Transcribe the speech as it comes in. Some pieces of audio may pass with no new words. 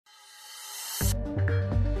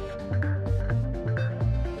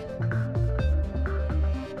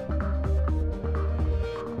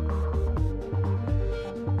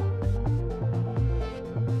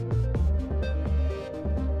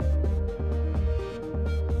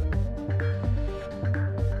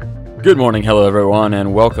Good morning, hello everyone,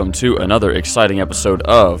 and welcome to another exciting episode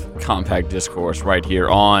of Compact Discourse right here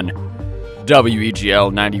on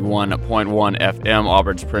WEGL 91.1 FM,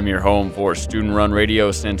 Auburn's premier home for student-run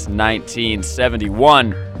radio since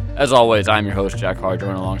 1971. As always, I'm your host, Jack Hart,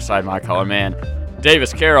 joined alongside my color man,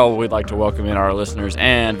 Davis Carroll. We'd like to welcome in our listeners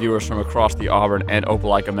and viewers from across the Auburn and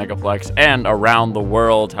Opelika Megaplex and around the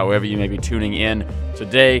world, however you may be tuning in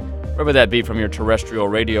today, wherever that be from your terrestrial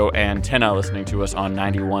radio antenna listening to us on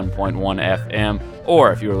 91.1 FM,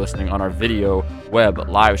 or if you are listening on our video web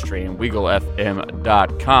live stream,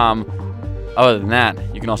 weaglefm.com. Other than that,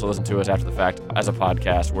 you can also listen to us after the fact as a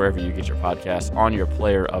podcast, wherever you get your podcasts on your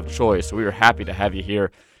player of choice. So we are happy to have you here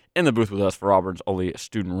in the booth with us for Auburn's only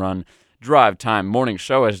student-run drive time morning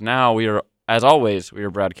show. As always, we are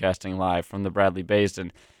broadcasting live from the Bradley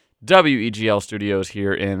Basin WEGL studios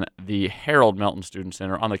here in the Harold Melton Student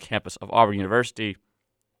Center on the campus of Auburn University,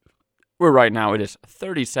 where right now it is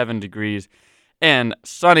 37 degrees and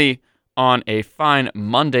sunny on a fine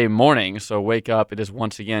Monday morning. So wake up. It is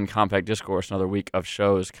once again Compact Discourse, another week of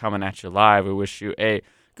shows coming at you live. We wish you a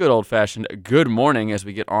good old-fashioned good morning as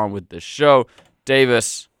we get on with the show.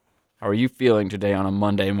 Davis, how are you feeling today on a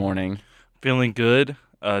Monday morning? Feeling good.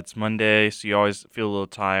 It's Monday, so you always feel a little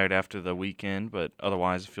tired after the weekend, but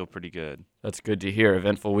otherwise I feel pretty good. That's good to hear.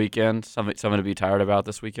 Eventful weekend. Something to be tired about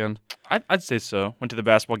this weekend? I'd say so. Went to the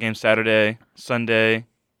basketball game Saturday, Sunday,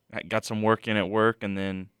 got some work in at work, and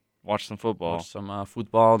then watched some football. Watched some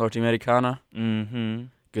football Norteamericana? Mm-hmm.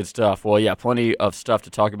 Good stuff. Well, yeah, plenty of stuff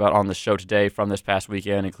to talk about on the show today from this past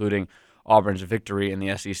weekend, including Auburn's victory in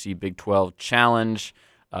the SEC Big 12 Challenge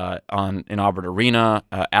in Auburn Arena,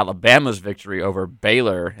 Alabama's victory over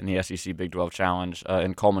Baylor in the SEC Big 12 Challenge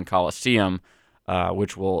in Coleman Coliseum,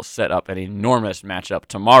 which will set up an enormous matchup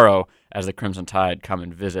tomorrow as the Crimson Tide come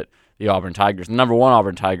and visit the Auburn Tigers, the number one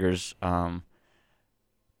Auburn Tigers,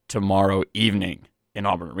 tomorrow evening in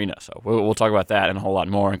Auburn Arena. So we'll talk about that and a whole lot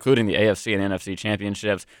more, including the AFC and NFC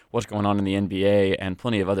championships, what's going on in the NBA, and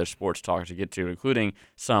plenty of other sports talk to get to, including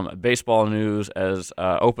some baseball news as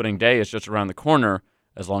opening day is just around the corner,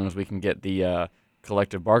 as long as we can get the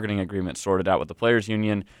collective bargaining agreement sorted out with the Players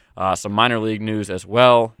Union. Some minor league news as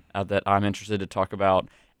well that I'm interested to talk about,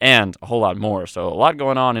 and a whole lot more. So a lot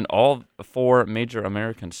going on in all four major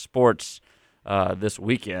American sports this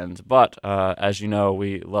weekend. But as you know,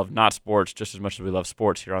 we love not sports just as much as we love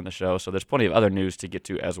sports here on the show, so there's plenty of other news to get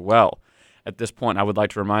to as well. At this point, I would like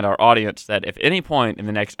to remind our audience that if any point in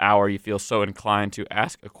the next hour you feel so inclined to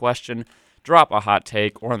ask a question, drop a hot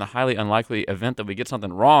take, or in the highly unlikely event that we get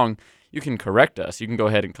something wrong, you can correct us. You can go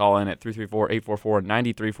ahead and call in at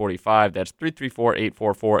 334-844-9345. That's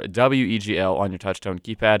 334-844-WEGL on your touchtone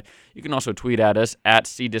keypad. You can also tweet at us at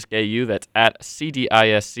CDiscAU. That's at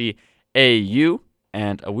CDISCAU.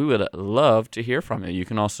 And we would love to hear from you. You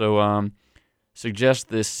can also suggest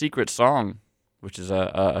this secret song, which is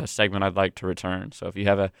a segment I'd like to return. So if you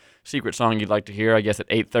have a secret song you'd like to hear, I guess at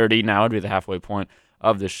 8:30 now would be the halfway point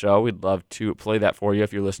of the show. We'd love to play that for you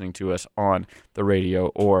if you're listening to us on the radio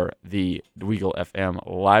or the Weagle FM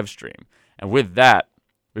live stream. And with that,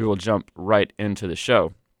 we will jump right into the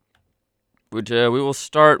show. We will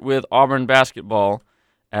start with Auburn basketball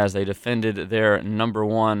as they defended their number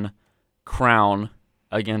one crown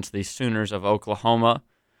against the Sooners of Oklahoma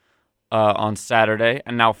on Saturday.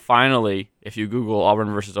 And now finally, if you Google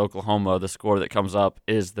Auburn versus Oklahoma, the score that comes up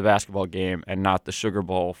is the basketball game and not the Sugar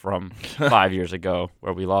Bowl from 5 years ago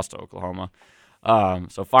where we lost to Oklahoma.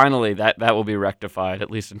 So finally, that will be rectified,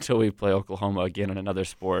 at least until we play Oklahoma again in another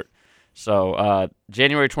sport. So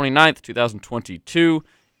January 29th, 2022,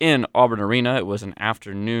 in Auburn Arena, it was an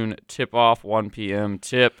afternoon tip-off, 1 p.m.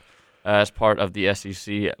 tip, as part of the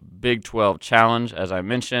SEC Big 12 Challenge, as I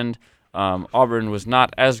mentioned. Auburn was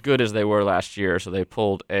not as good as they were last year, so they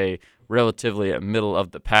pulled a relatively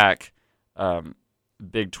middle-of-the-pack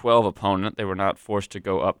Big 12 opponent. They were not forced to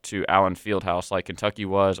go up to Allen Fieldhouse like Kentucky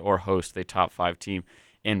was or host the top 5 team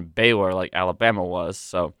in Baylor like Alabama was.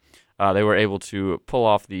 So they were able to pull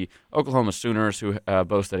off the Oklahoma Sooners, who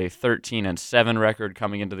boasted a 13-7 record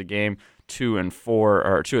coming into the game,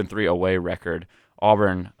 2-3 away record.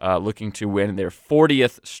 Auburn looking to win their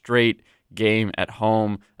 40th straight game at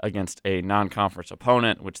home against a non-conference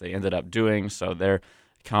opponent, which they ended up doing. So their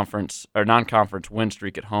non-conference win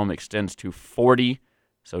streak at home extends to 40.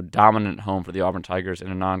 So dominant at home for the Auburn Tigers in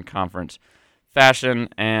a non-conference fashion,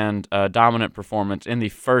 and dominant performance in the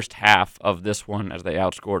first half of this one as they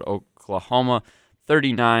outscored Oklahoma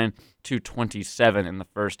 39-27 in the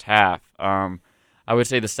first half. I would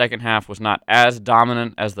say the second half was not as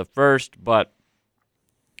dominant as the first, but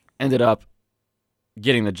ended up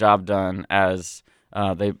getting the job done as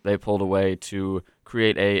they pulled away to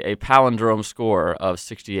create a palindrome score of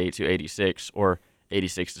 68-86 or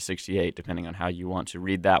 86-68, depending on how you want to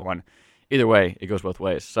read that one. Either way, it goes both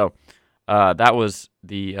ways. So that was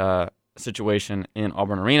the situation in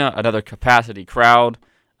Auburn Arena. Another capacity crowd.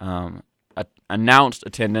 Announced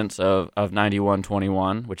attendance of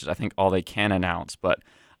 91-21, which is I think all they can announce. But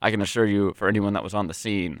I can assure you, for anyone that was on the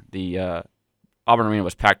scene, the Auburn Arena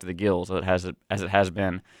was packed to the gills as it has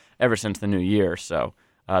been ever since the new year. So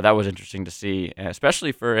that was interesting to see,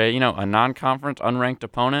 especially for a non-conference unranked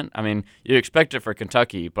opponent. I mean, you expect it for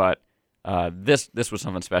Kentucky, but this was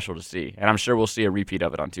something special to see, and I'm sure we'll see a repeat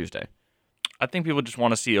of it on Tuesday. I think people just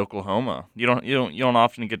want to see Oklahoma. You don't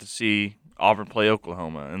often get to see Auburn play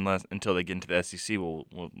Oklahoma until they get into the SEC. We'll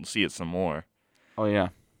see it some more. Oh yeah.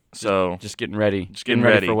 So just getting ready. Getting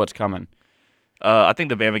ready for what's coming. I think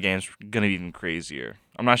the Bama game's gonna be even crazier.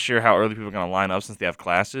 I'm not sure how early people are gonna line up since they have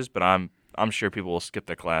classes, but I'm sure people will skip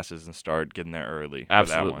their classes and start getting there early.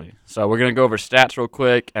 Absolutely. For that one. So we're gonna go over stats real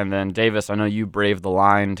quick, and then Davis, I know you braved the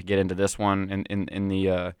line to get into this one in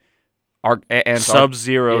the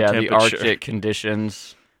sub-zero temperature, the Arctic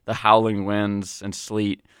conditions, the howling winds and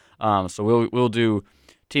sleet. So we'll do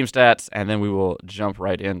team stats, and then we will jump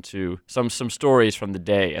right into some stories from the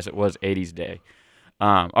day, as it was 80s day.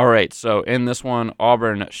 All right, so in this one,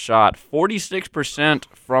 Auburn shot 46%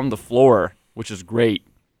 from the floor, which is great.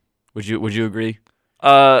 Would you agree?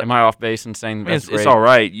 Am I off base in saying that's great? It's all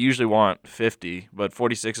right. You usually want 50, but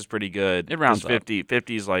 46 is pretty good. It rounds 50,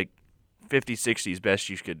 50 is like 50, 60 is best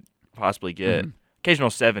you could possibly get.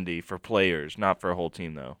 Occasional 70 for players, not for a whole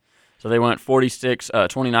team, though. So they went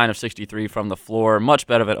 29 of 63 from the floor, much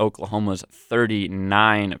better than Oklahoma's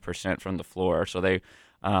 39% from the floor. So they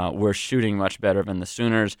were shooting much better than the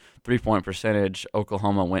Sooners. 3-point percentage,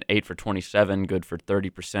 Oklahoma went 8 for 27, good for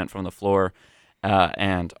 30% from the floor.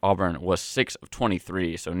 And Auburn was 6 of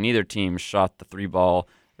 23. So neither team shot the three ball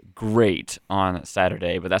great on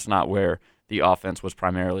Saturday, but that's not where the offense was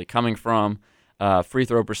primarily coming from. Free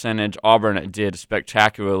throw percentage, Auburn did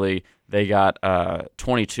spectacularly. They got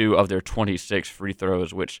 22 of their 26 free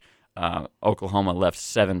throws, which Oklahoma left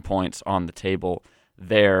 7 points on the table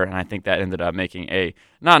there, and I think that ended up making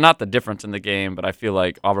not the difference in the game, but I feel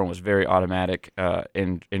like Auburn was very automatic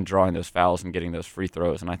in drawing those fouls and getting those free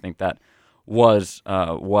throws, and I think that was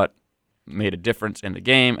what made a difference in the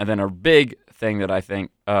game. And then a big thing that I think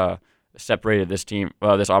separated this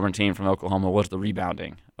Auburn team from Oklahoma was the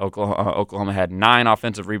rebounding. Oklahoma had 9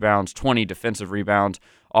 offensive rebounds, 20 defensive rebounds.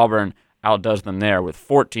 Auburn outdoes them there with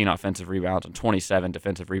 14 offensive rebounds and 27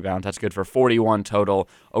 defensive rebounds. That's good for 41 total.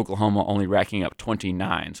 Oklahoma only racking up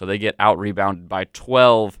 29. So they get out-rebounded by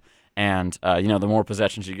 12. And, the more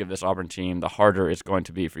possessions you give this Auburn team, the harder it's going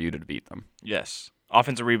to be for you to beat them. Yes.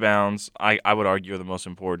 Offensive rebounds, I would argue, are the most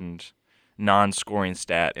important non-scoring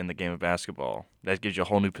stat in the game of basketball. That gives you a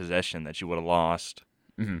whole new possession that you would have lost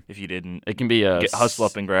if you didn't. It can be hustle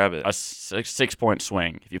up and grab it. A 6-point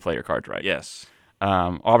swing if you play your cards right. Yes.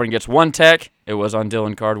 Auburn gets one tech. It was on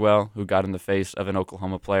Dylan Cardwell, who got in the face of an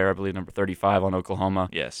Oklahoma player, I believe number 35 on Oklahoma.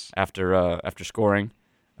 Yes. After scoring,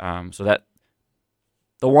 so that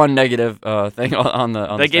the one negative thing on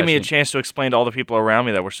the they gave me a chance to explain to all the people around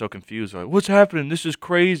me that were so confused. Like, what's happening? This is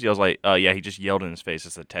crazy. I was like, yeah, he just yelled in his face.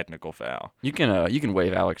 It's a technical foul. You can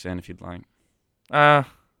wave Alex in if you'd like.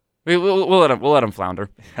 We'll let him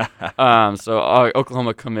flounder. So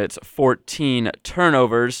Oklahoma commits 14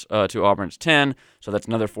 turnovers to Auburn's 10. So that's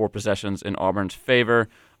another 4 possessions in Auburn's favor,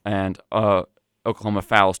 and Oklahoma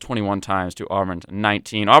fouls 21 times to Auburn's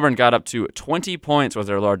 19. Auburn got up to 20 points was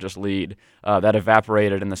their largest lead. That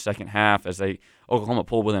evaporated in the second half as Oklahoma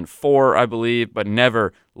pulled within 4, I believe, but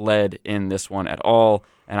never led in this one at all.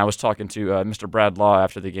 And I was talking to Mr. Brad Law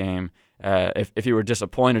after the game. If you were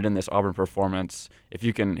disappointed in this Auburn performance, if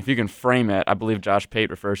you can frame it, I believe Josh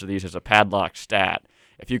Pate refers to these as a padlock stat.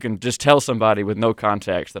 If you can just tell somebody with no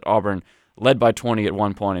context that Auburn led by 20 at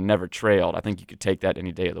one point and never trailed, I think you could take that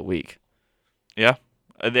any day of the week. Yeah.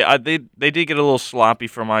 They did get a little sloppy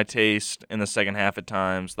for my taste in the second half at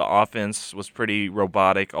times. The offense was pretty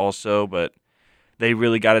robotic also, but they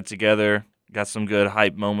really got it together. Got some good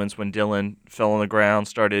hype moments when Dylan fell on the ground,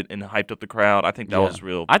 started and hyped up the crowd. I think that was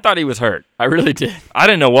real. I thought he was hurt. I really did. I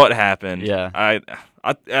didn't know what happened. Yeah.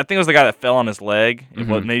 I think it was the guy that fell on his leg.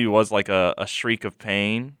 Maybe it was like a shriek of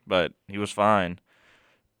pain, but he was fine.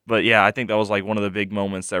 But yeah, I think that was like one of the big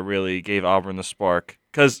moments that really gave Auburn the spark.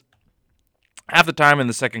 Because half the time in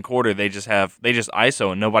the second quarter, they just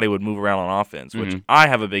ISO and nobody would move around on offense, which I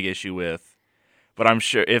have a big issue with. But I'm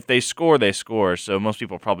sure if they score, they score. So most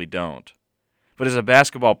people probably don't. But as a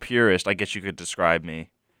basketball purist, I guess you could describe me.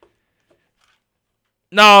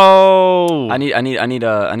 No. I need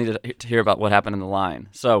to hear about what happened in the line.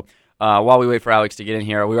 So while we wait for Alex to get in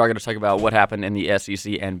here, we are going to talk about what happened in the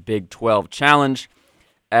SEC and Big 12 Challenge.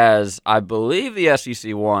 As I believe the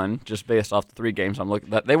SEC won, just based off the 3 games I'm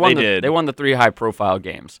looking at. They won the 3 high-profile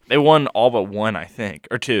games. They won all but 1, I think,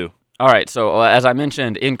 or 2. All right, so as I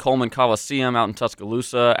mentioned, in Coleman Coliseum out in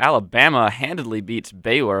Tuscaloosa, Alabama handedly beats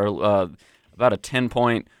Baylor, about a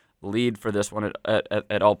 10-point lead for this one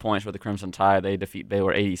at all points with the Crimson Tide. They defeat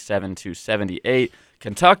Baylor 87-78.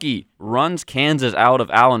 Kentucky runs Kansas out of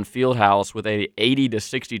Allen Fieldhouse with a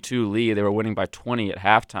 80-62 lead. They were winning by 20 at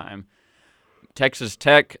halftime. Texas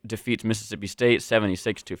Tech defeats Mississippi State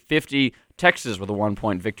 76-50. Texas with a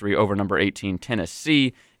 1-point victory over number 18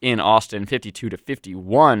 Tennessee in Austin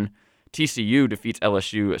 52-51. TCU defeats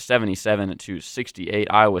LSU 77-68.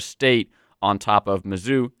 Iowa State on top of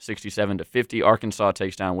Mizzou 67-50. Arkansas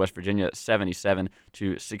takes down West Virginia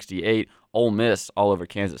 77-68. Ole Miss all over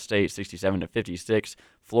Kansas State 67-56.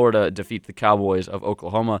 Florida defeats the Cowboys of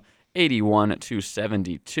Oklahoma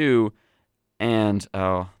 81-72. And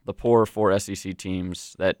the poor 4 SEC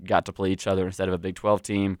teams that got to play each other instead of a Big 12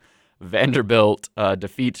 team. Vanderbilt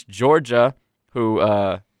defeats Georgia, who,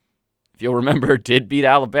 if you'll remember, did beat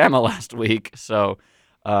Alabama last week. So,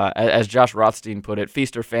 as Josh Rothstein put it,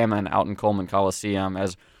 feast or famine out in Coleman Coliseum,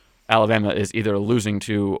 as Alabama is either losing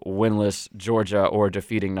to winless Georgia or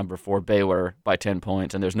defeating number 4 Baylor by 10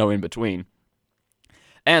 points, and there's no in between.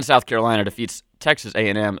 And South Carolina defeats Texas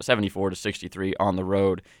A&M 74-63 on the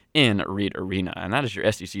road in Reed Arena. And that is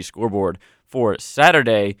your SEC scoreboard for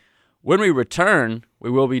Saturday. When we return,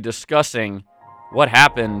 we will be discussing what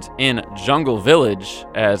happened in Jungle Village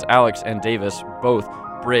as Alex and Davis both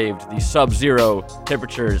braved the sub-zero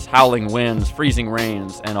temperatures, howling winds, freezing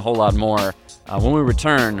rains, and a whole lot more. When we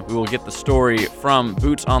return, we will get the story from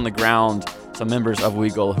boots on the ground, some members of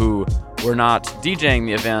Weagle who were not DJing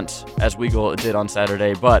the event as Weagle did on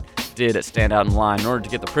Saturday, but did stand out in line in order to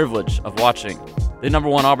get the privilege of watching the number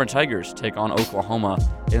 1 Auburn Tigers take on Oklahoma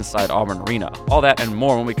inside Auburn Arena. All that and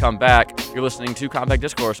more when we come back. You're listening to Compact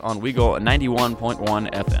Discourse on Weagle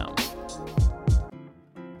 91.1 FM.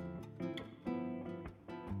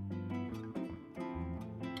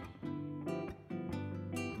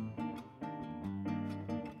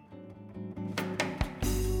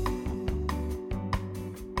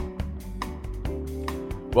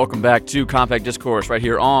 Welcome back to Compact Discourse right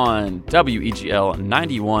here on WEGL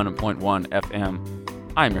 91.1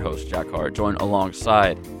 FM. I am your host, Jack Hart, joined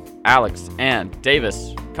alongside Alex and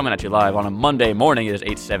Davis, coming at you live on a Monday morning. It is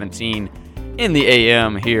 8:17 in the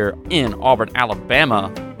a.m. here in Auburn,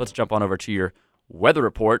 Alabama. Let's jump on over to your weather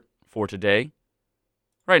report for today.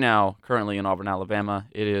 Right now, currently in Auburn, Alabama,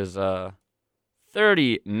 it is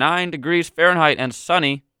 39 degrees Fahrenheit and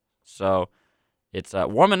sunny, so it's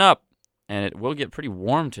warming up. And it will get pretty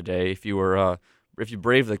warm today. If you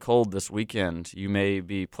brave the cold this weekend, you may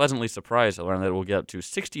be pleasantly surprised to learn that it will get up to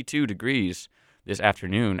 62 degrees this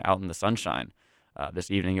afternoon out in the sunshine.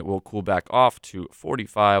 This evening, it will cool back off to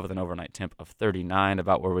 45 with an overnight temp of 39,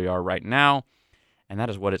 about where we are right now. And that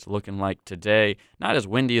is what it's looking like today. Not as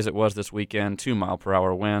windy as it was this weekend.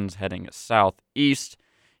 2-mile-per-hour winds heading southeast.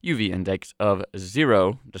 UV index of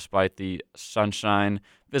 0 despite the sunshine.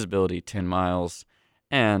 Visibility 10 miles.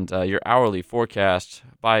 And your hourly forecast,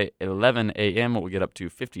 by 11 a.m. it will get up to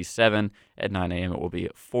 57. At 9 a.m. it will be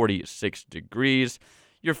 46 degrees.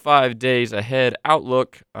 Your 5 days ahead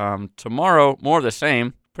outlook, tomorrow, more of the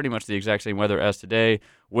same, pretty much the exact same weather as today.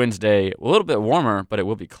 Wednesday, a little bit warmer, but it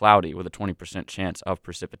will be cloudy with a 20% chance of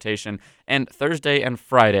precipitation. And Thursday and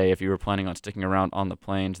Friday, if you were planning on sticking around on the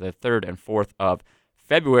plains, the 3rd and 4th of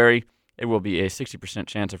February, it will be a 60%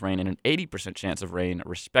 chance of rain and an 80% chance of rain,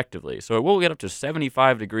 respectively. So it will get up to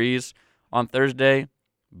 75 degrees on Thursday,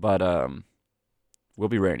 but will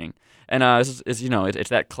be raining. And it's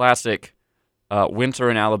that classic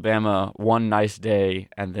winter in Alabama, one nice day,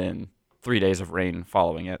 and then 3 days of rain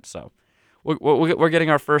following it. So we're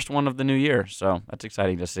getting our first one of the new year, so that's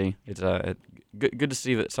exciting to see. It's good to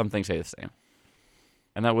see that some things stay the same.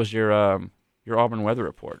 And that was your Auburn weather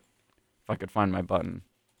report. If I could find my button.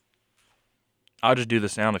 I'll just do the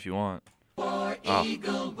sound if you want. Oh.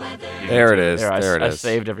 There it is. I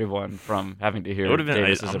saved everyone from having to hear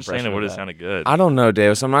Davis's I'm saying it would have sounded good. I don't know,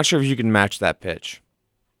 Davis. I'm not sure if you can match that pitch.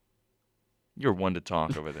 You're one to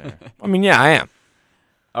talk over there. I mean, yeah, I am.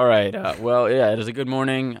 All right. It is a good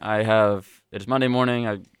morning. It's Monday morning.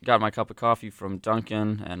 I got my cup of coffee from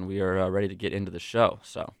Dunkin', and we are ready to get into the show.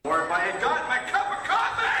 So. Or if I had gotten my cup of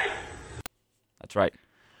coffee! That's right.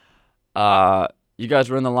 You guys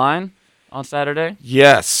were in the line. on Saturday,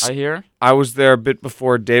 Yes. I hear. I was there a bit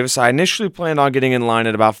before Davis. I initially planned on getting in line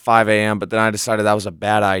at about 5 a.m., but then I decided that was a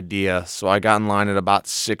bad idea, so I got in line at about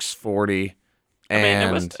 6:40.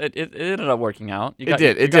 And It ended up working out. it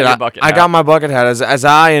did. You got your bucket I hat. got my bucket hat. As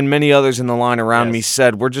I and many others in the line around me Yes.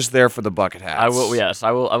 said, we're just there for the bucket hats. I will. Yes,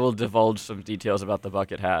 I will. I will divulge some details about the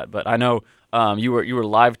bucket hat. But I know you were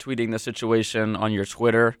live tweeting the situation on your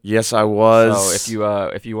Twitter. Yes, I was.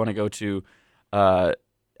 So if you want to go to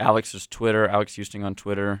Alex's Twitter, Alex Houston on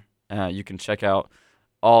Twitter, you can check out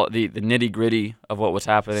all the nitty gritty of what was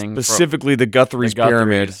happening. Specifically the Guthrie's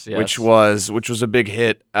Pyramid, Guthrie's, yes. which was a big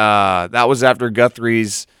hit. That was after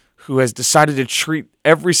Guthrie's, who has decided to treat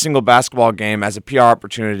every single basketball game as a PR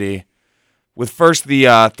opportunity, with first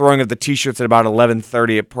the throwing of the T-shirts at about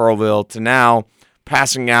 11:30 at Pearlville, to now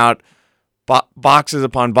passing out boxes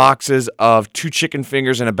upon boxes of 2 chicken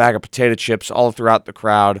fingers and a bag of potato chips all throughout the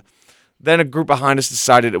crowd. Then a group behind us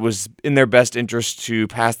decided it was in their best interest to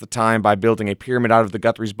pass the time by building a pyramid out of the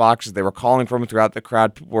Guthrie's boxes. They were calling from throughout the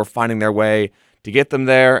crowd. People were finding their way to get them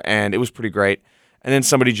there, and it was pretty great. And then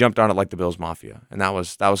somebody jumped on it like the Bills Mafia, and that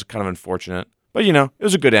was kind of unfortunate. But, it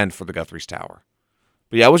was a good end for the Guthrie's Tower.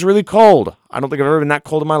 But, yeah, it was really cold. I don't think I've ever been that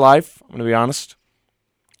cold in my life, I'm going to be honest.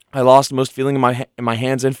 I lost most feeling in my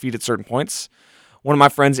hands and feet at certain points. One of my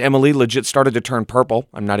friends, Emily, legit started to turn purple.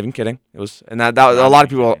 I'm not even kidding. It was, and that a lot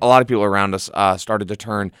of people around us started to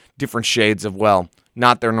turn different shades of, well,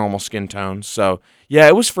 not their normal skin tone. So yeah,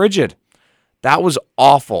 it was frigid. That was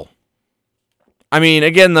awful. I mean,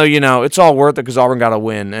 again though, it's all worth it because Auburn got a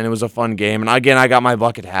win and it was a fun game. And again, I got my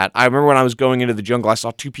bucket hat. I remember when I was going into the jungle, I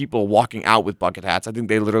saw 2 people walking out with bucket hats. I think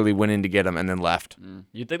they literally went in to get them and then left.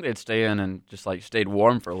 You'd think they'd stay in and just stayed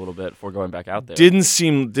warm for a little bit before going back out there. Didn't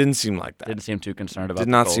seem like that. Didn't seem too concerned about. Did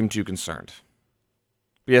not seem too concerned.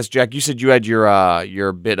 But yes, Jack, you said you had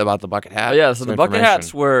your bit about the bucket hat. Oh, yeah, so the bucket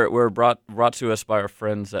hats were brought to us by our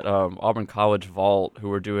friends at Auburn College Vault, who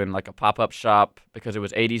were doing a pop-up shop because it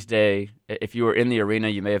was 80s Day. If you were in the arena,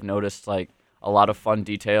 you may have noticed a lot of fun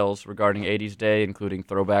details regarding 80s Day, including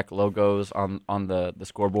throwback logos on the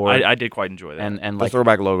scoreboard. I did quite enjoy that. And the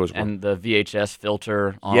throwback logos and the VHS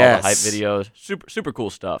filter on all the hype videos. Super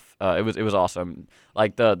cool stuff. It was awesome.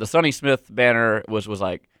 The Sonny Smith banner was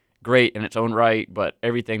great in its own right, but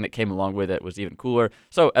everything that came along with it was even cooler.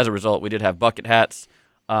 So as a result, we did have bucket hats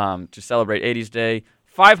to celebrate 80s Day.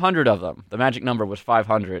 500 of them. The magic number was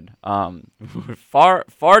 500.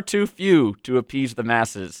 Far too few to appease the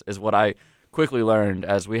masses is what I quickly learned,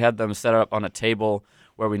 as we had them set up on a table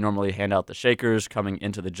where we normally hand out the shakers coming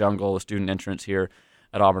into the jungle, student entrance here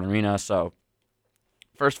at Auburn Arena. So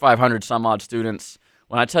first 500 some odd students.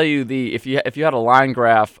 When I tell you if you had a line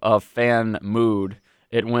graph of fan mood,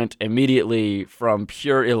 it went immediately from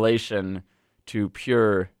pure elation to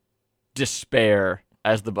pure despair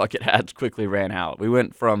as the bucket hats quickly ran out. We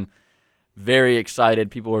went from very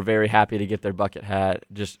excited, people were very happy to get their bucket hat,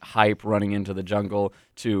 just hype running into the jungle,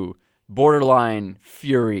 to borderline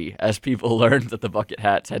fury as people learned that the bucket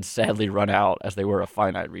hats had sadly run out as they were a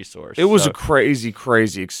finite resource. It was a crazy,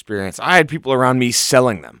 crazy experience. I had people around me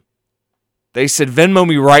selling them. They said, Venmo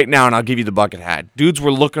me right now and I'll give you the bucket hat. Dudes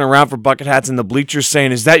were looking around for bucket hats in the bleachers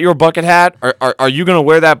saying, is that your bucket hat? Are you going to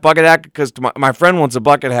wear that bucket hat? Because my friend wants a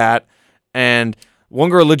bucket hat. And one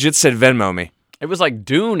girl legit said, Venmo me. It was like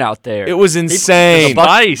Dune out there. It was insane.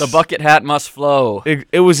 The bucket hat must flow.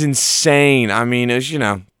 It was insane. I mean, it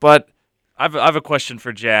was, but... I have a question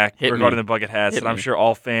for Jack regarding the bucket hats that I'm me. sure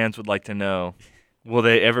all fans would like to know. Will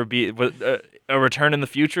they ever be a return in the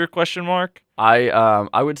future? ?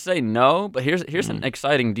 I would say no, but here's an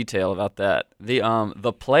exciting detail about that.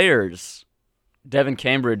 The players, Devin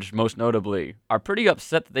Cambridge most notably, are pretty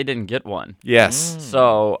upset that they didn't get one. Yes.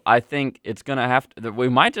 So I think it's gonna we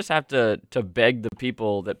might just have to beg the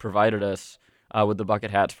people that provided us with the bucket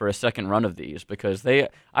hats for a second run of these, because I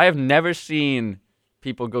have never seen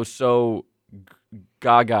people go so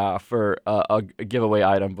gaga for a giveaway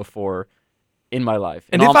item before in my life,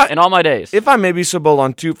 in all my days. If I may be so bold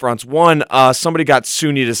on 2 fronts. One, somebody got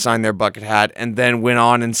SUNY to sign their bucket hat and then went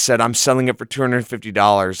on and said, I'm selling it for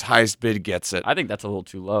 $250. Highest bid gets it. I think that's a little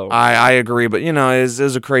too low. I agree, but, it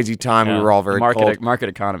was a crazy time. Yeah. We were all very cold. Market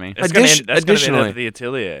economy. That's going to end up at the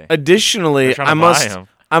Atelier. Additionally,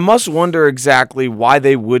 I must wonder exactly why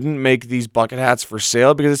they wouldn't make these bucket hats for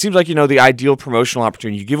sale, because it seems like, the ideal promotional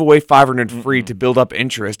opportunity. You give away 500 free to build up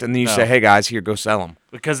interest, and then you say, hey, guys, here, go sell them.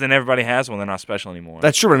 Because then everybody has one. They're not special anymore.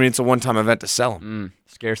 That's true. I mean, it's a one-time event to sell them.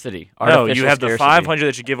 Scarcity. No, you have the 500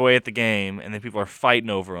 that you give away at the game, and then people are fighting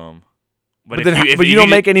over them. But you don't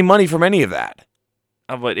make any money from any of that.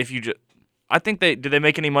 But if you just... I think did they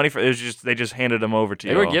make any money for it? Was just they just handed them over to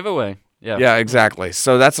you. They were giveaway. Yeah. Yeah, exactly.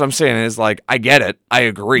 So that's what I'm saying is like I get it. I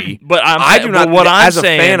agree. But I do not. What I'm as a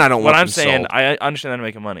saying, fan, I don't what want I'm them saying, sold. I understand they're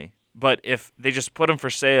making money. But if they just put them for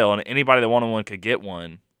sale and anybody that wanted one could get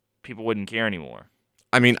one, people wouldn't care anymore.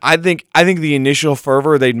 I mean, I think the initial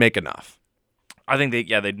fervor they'd make enough. I think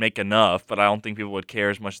they'd make enough, but I don't think people would care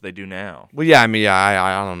as much as they do now. Well, yeah, I mean, yeah,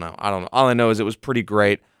 I don't know. All I know is it was pretty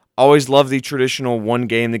great. Always love the traditional one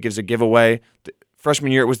game that gives a giveaway.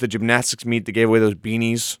 Freshman year, it was the gymnastics meet that gave away those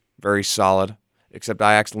beanies. Very solid. Except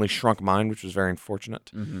I accidentally shrunk mine, which was very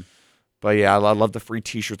unfortunate. Mm-hmm. But yeah, I love the free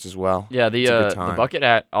T-shirts as well. Yeah, It's a good the time. bucket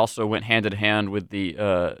hat also went hand in hand with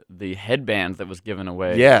the headband that was given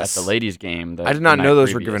away Yes. at the ladies' game. I did not know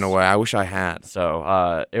those were given away. I wish I had.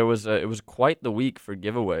 So it was quite the week for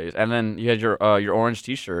giveaways. And then you had your orange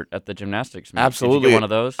T-shirt at the gymnastics meet. Absolutely. Did you get one of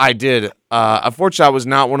those? I did. Unfortunately, I was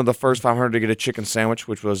not one of the first 500 to get a chicken sandwich,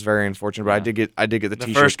 which was very unfortunate. But I did get the The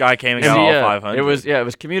T-shirt. first guy came and And got all yeah, 500. It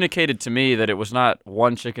was communicated to me that it was not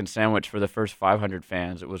one chicken sandwich for the first 500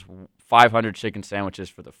 fans. It was 500 chicken sandwiches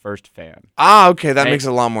for the first fan. Ah, okay, that May- makes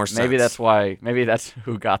a lot more sense. Maybe that's why. Maybe that's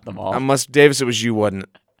who got them all. Davis, it was you, wasn't it?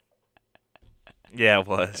 Yeah, it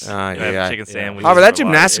was. yeah. Chicken sandwich. However, that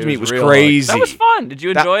gymnastics meet was real crazy. That was fun. Did you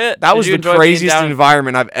enjoy it? That Did was you the enjoy being craziest down-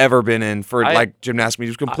 environment I've ever been in for I- like gymnastics meet. It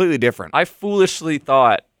was completely different. I foolishly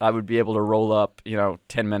thought I would be able to roll up,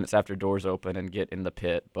 10 minutes after doors open and get in the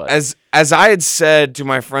pit. But As I had said to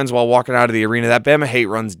my friends while walking out of the arena, that Bama hate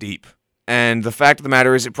runs deep. And the fact of the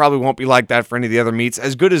matter is, it probably won't be like that for any of the other meets.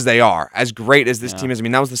 As good as they are, as great as this team is. I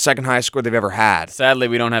mean, that was the second highest score they've ever had. sadly,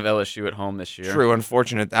 we don't have LSU at home this year. True,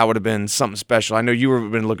 unfortunate. That would have been something special. I know you would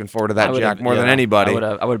have been looking forward to I that, would Jack, have- more than yeah, anybody.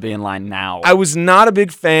 I would be in line now. I was not a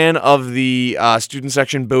big fan of the student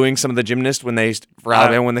section booing some of the gymnasts when they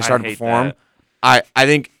Alabama when they started to hate perform. that. I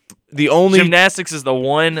think the only Gymnastics is the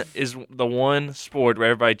one sport where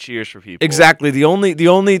everybody cheers for people. exactly the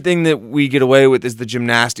only thing that we get away with is the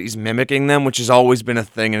gymnastics mimicking them, which has always been a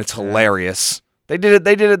thing, and it's hilarious. They did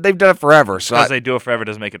it. They've done it forever. So Because they do it forever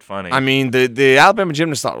doesn't make it funny. I mean, the Alabama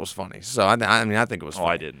gymnasts thought it was funny. So I think it was. Oh,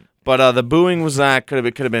 funny. I didn't. But the booing was could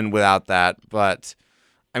have been without that. But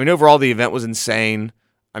I mean, overall the event was insane.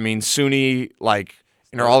 I mean, Suni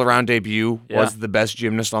in her all-around debut was the best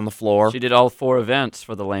gymnast on the floor. She did all 4 events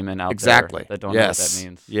for the laymen out Exactly. there that don't know what that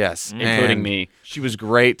means. Yes. Including And me. She was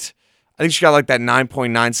great. I think she got that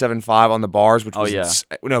 9.975 on the bars, which was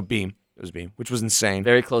beam. It was beam, which was insane.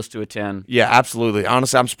 Very close to a 10. Yeah, absolutely.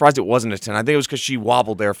 Honestly, I'm surprised it wasn't a 10. I think it was because she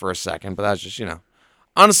wobbled there for a second, but that's just,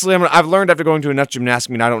 Honestly, I've learned after going to enough gymnastics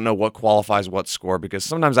meet, I don't know what qualifies what score, because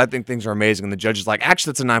sometimes I think things are amazing, and the judge is like,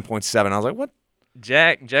 actually, that's a 9.7. I was like, what?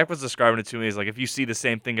 Jack was describing it to me as if you see the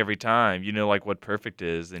same thing every time, what perfect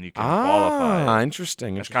is, then you can qualify. Ah, it.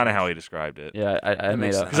 interesting. That's kind of how he described it. Yeah, I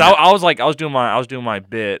made a. Because I was doing my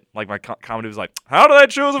bit, my comedy was like, how do they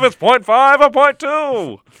choose if it's 0.5 or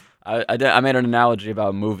 0.2? I made an analogy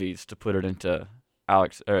about movies to put it into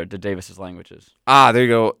to Davis's languages. Ah, there you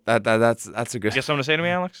go. That's a good. You got something to say to me,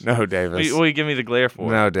 Alex? No, Davis. What are you giving me the glare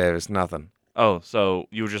for? No, Davis, nothing. Oh, so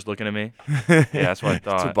you were just looking at me? Yeah, that's what I To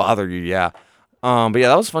thought. bother you, yeah. But yeah,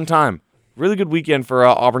 that was a fun time. Really good weekend for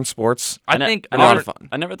Auburn sports. I think a lot of Auburn- fun.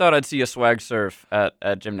 I never thought I'd see a swag surf at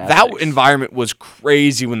gymnastics. That environment was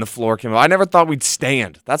crazy when the floor came up. I never thought we'd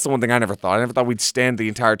stand. That's the one thing I never thought. I never thought we'd stand the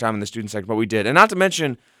entire time in the student section, but we did. And not to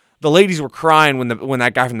mention, the ladies were crying when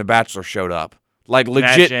that guy from The Bachelor showed up.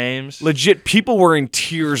 Matt James. Legit, people were in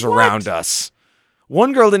tears around us.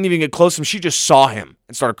 One girl didn't even get close to him. She just saw him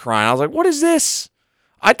and started crying. I was like, what is this?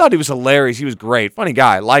 I thought he was hilarious. He was great. Funny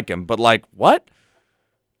guy. I like him. But what?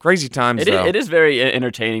 Crazy times, though. It is very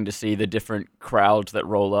entertaining to see the different crowds that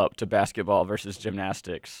roll up to basketball versus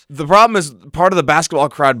gymnastics. The problem is part of the basketball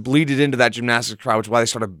crowd bleeded into that gymnastics crowd, which is why they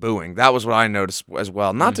started booing. That was what I noticed as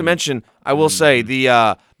well. Not to mention, I will say, the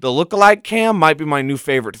lookalike cam might be my new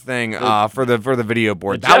favorite thing for the video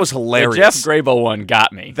board. That was hilarious. The Jeff Grable one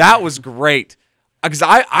got me. That was great. Because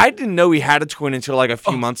I didn't know he had a twin until a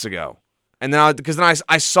few months ago. And then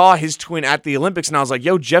I saw his twin at the Olympics, and I was like,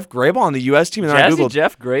 "Yo, Jeff Grable on the U.S. team." And then I googled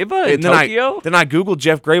Jeff Grable in and then Tokyo. Then I googled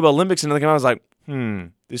Jeff Grable Olympics, and I was like,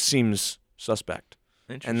 this seems suspect.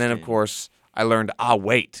 And then of course I learned,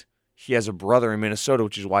 wait, he has a brother in Minnesota,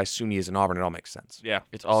 which is why Suni is in Auburn. It all makes sense. Yeah.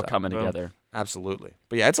 It's all So, coming boom. together. Absolutely.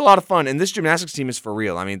 But yeah, it's a lot of fun, and this gymnastics team is for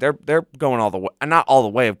real. I mean, they're going all the way, not all the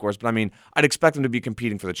way, of course, but I mean, I'd expect them to be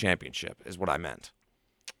competing for the championship, is what I meant.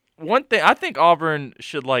 One thing, I think Auburn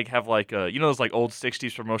should have those old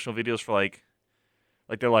 60s promotional videos for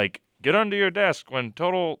they're get under your desk when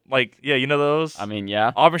total those? I mean,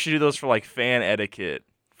 yeah. Auburn should do those for fan etiquette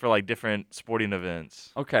for different sporting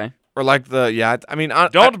events. Okay. Or like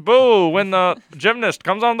Don't boo when the gymnast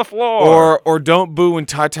comes on the floor. Or don't boo when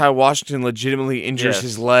Ty Washington legitimately injures Yes.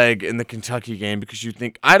 his leg in the Kentucky game because you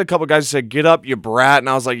think I had a couple guys who said, "Get up, you brat," and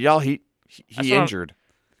I was like, "Y'all, he injured."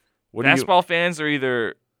 What Basketball fans are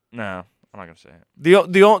either no, I'm not gonna say it.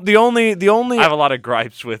 the only I have a lot of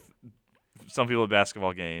gripes with some people at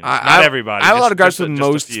basketball games. Not I everybody. I have a lot of gripes just with just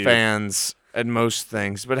a most few. fans at most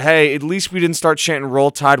things, but hey, at least we didn't start chanting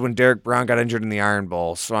 "Roll Tide" when Derek Brown got injured in the Iron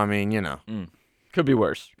Bowl. So I mean, Could be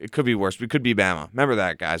worse. it could be worse. We could be Bama. Remember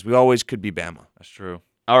that, guys. We always could be Bama. That's true.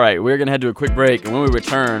 All right, we're going to head to a quick break, and when we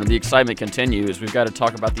return, the excitement continues. We've got to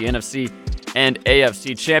talk about the NFC and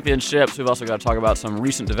AFC championships. We've also got to talk about some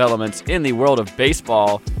recent developments in the world of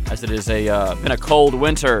baseball, as it has been a cold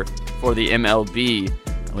winter for the MLB.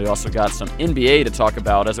 And we also got some NBA to talk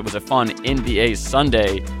about, as it was a fun NBA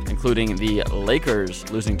Sunday, including the Lakers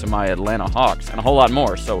losing to my Atlanta Hawks, and a whole lot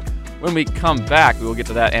more. So when we come back, we will get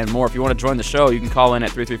to that and more. If you want to join the show, you can call in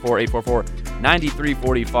at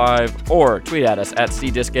 334-844-9345 or tweet at us at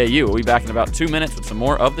CDiscAU. We'll be back in about 2 minutes with some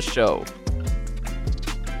more of the show.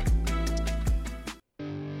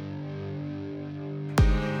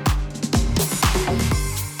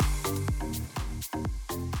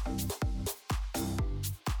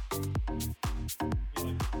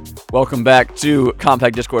 Welcome back to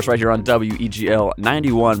Compact Discourse right here on WEGL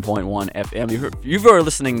 91.1 FM. If you were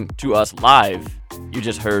listening to us live, you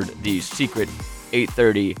just heard the secret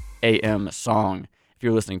 8:30 a.m. song. If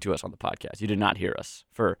you're listening to us on the podcast, you did not hear us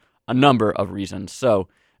for a number of reasons. So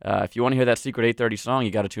if you want to hear that secret 8:30 song,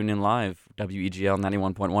 you got to tune in live, WEGL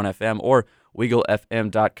 91.1 FM or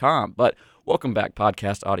WeagleFM.com. But welcome back,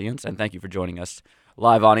 podcast audience, and thank you for joining us.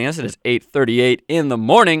 Live audience, it is 8:38 in the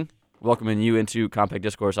morning. Welcoming you into Compact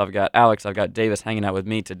Discourse. I've got Alex, I've got Davis hanging out with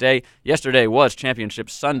me today. Yesterday was Championship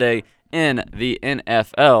Sunday in the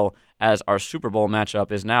NFL, as our Super Bowl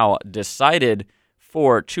matchup is now decided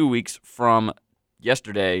for 2 weeks from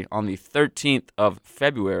yesterday on the 13th of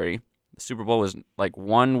February. The Super Bowl is like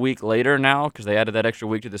 1 week later now because they added that extra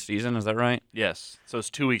week to the season. Is that right? Yes. So it's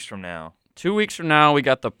 2 weeks from now. 2 weeks from now, we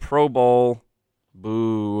got the Pro Bowl,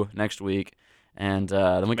 boo, next week. And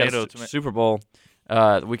then we got the Super Bowl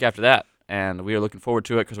the week after that, and we are looking forward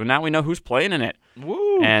to it because now we know who's playing in it.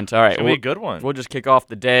 Woo! And all right, Should be a good one. We'll just kick off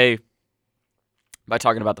the day by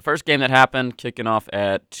talking about the first game that happened, kicking off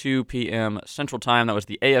at 2 p.m. Central Time. That was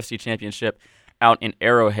the AFC Championship out in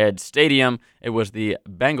Arrowhead Stadium. It was the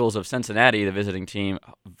Bengals of Cincinnati, the visiting team,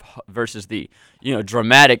 versus the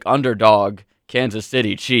dramatic underdog Kansas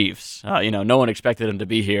City Chiefs. No one expected them to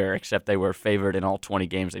be here, except they were favored in all 20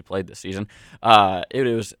 games they played this season.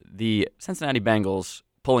 It was the Cincinnati Bengals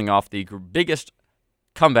pulling off the biggest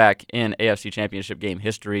comeback in AFC Championship game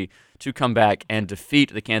history to come back and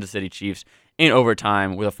defeat the Kansas City Chiefs in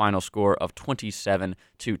overtime with a final score of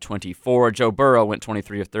 27-24. Joe Burrow went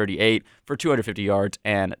 23 of 38 for 250 yards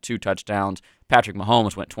and 2 touchdowns. Patrick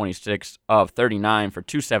Mahomes went 26 of 39 for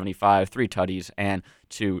 275, 3 tutties, and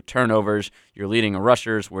 2 turnovers. Your leading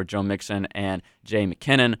rushers were Joe Mixon and Jay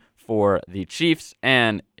McKinnon for the Chiefs,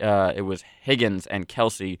 and it was Higgins and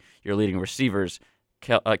Kelsey, your leading receivers.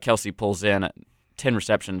 Kelsey pulls in 10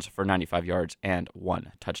 receptions for 95 yards and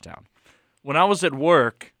 1 touchdown. When I was at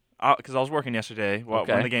work, because I was working yesterday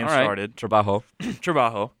when the game started. Trabajo.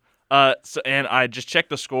 And I just checked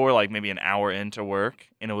the score like maybe an hour into work,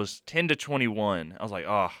 and it was 10-21. I was like,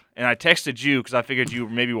 oh. And I texted you because I figured you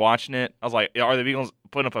were maybe watching it. I was like, are the Eagles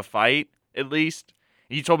putting up a fight at least?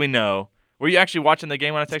 And you told me no. Were you actually watching the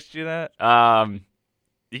game when I texted you that?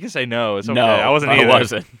 You can say no. It's okay. No, I wasn't either. I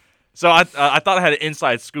wasn't. So I thought I had an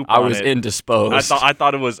inside scoop on it. I was indisposed. I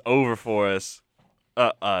thought it was over for us.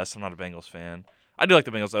 Us. I'm not a Bengals fan. I do like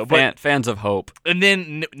the Bengals though. But fans of hope. And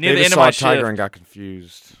then They near the just end of saw my a tiger shift, and got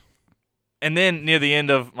confused. and then near the end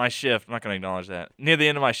of my shift, I'm not going to acknowledge that. Near the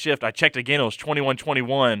end of my shift, I checked again. It was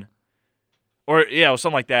 21-21, or yeah, it was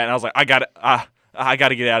something like that. And I was like, I got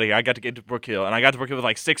to get out of here. I got to get to Brook Hill, and I got to Brook Hill with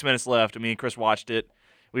like 6 minutes left. And me and Chris watched it.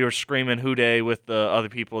 We were screaming "Hoo-day" with the other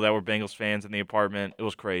people that were Bengals fans in the apartment. It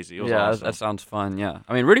was crazy. It was awesome. That sounds fun. Yeah,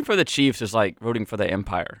 I mean, rooting for the Chiefs is like rooting for the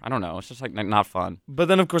Empire. I don't know. It's just like not fun. But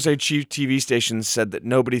then, of course, a Chief TV station said that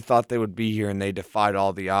nobody thought they would be here, and they defied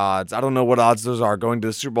all the odds. I don't know what odds those are. Going to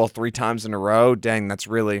the Super Bowl 3 times in a row? Dang, that's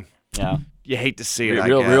really... Yeah. You hate to see it,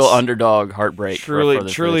 Real underdog heartbreak. Truly, for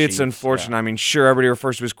the it's Chiefs. unfortunate. Yeah. I mean, sure, everybody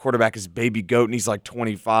refers to his quarterback as Baby Goat, and he's like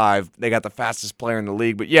 25. They got the fastest player in the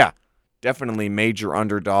league. But yeah, definitely major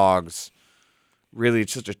underdogs. Really,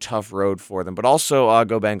 it's such a tough road for them. But also,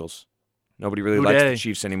 go Bengals. Nobody really likes the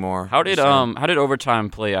Chiefs anymore. How did overtime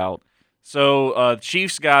play out? So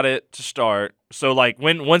Chiefs got it to start. So like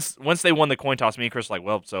once they won the coin toss, me and Chris were like,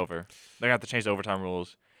 well, it's over. They're gonna have to change the overtime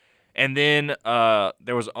rules. And then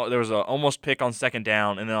there was a almost pick on second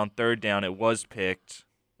down, and then on third down it was picked,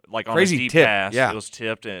 like on Crazy a deep tip, pass. yeah. It was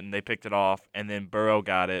tipped, and they picked it off. And then Burrow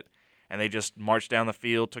got it, and they just marched down the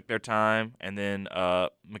field, took their time, and then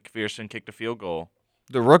McPherson kicked a field goal.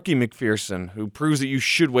 The rookie McPherson, who proves that you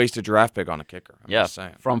should waste a draft pick on a kicker. I'm just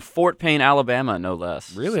saying. From Fort Payne, Alabama, no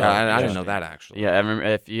less. Really? So, I didn't know that, actually. Yeah, I remember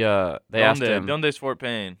if you they asked him. Donde's Fort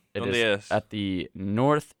Payne. It Donde is es? at the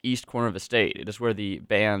northeast corner of the state. It is where the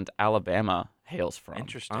band Alabama hails from.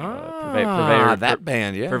 Interesting. That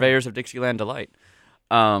band, yeah. Purveyors of Dixieland Delight.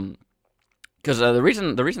 Because the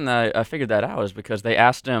reason that I figured that out is because they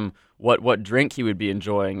asked him what drink he would be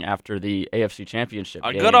enjoying after the AFC Championship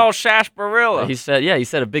A game. good old sarsaparilla. He said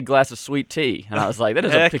a big glass of sweet tea, and I was like, that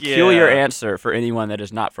is a Heck peculiar yeah. answer for anyone that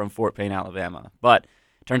is not from Fort Payne, Alabama. But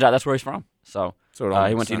turns out that's where he's from. So So it all he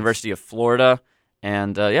makes went to sense. University of Florida,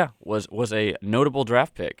 and was a notable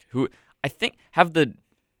draft pick. Who I think have the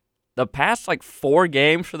past like 4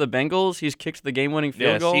 games for the Bengals, he's kicked the game-winning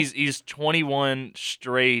field goal. He's 21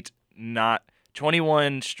 straight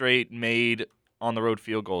made on the road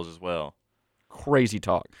field goals as well. Crazy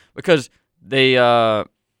talk because they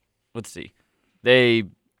they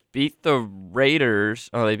beat the Raiders.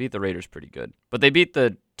 Oh, they beat the Raiders pretty good, but they beat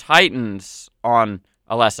the Titans on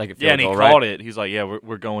a last-second field Yeah, and he goal, called right? it. He's like, yeah,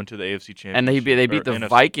 we're going to the AFC Championship. And they beat the NFC,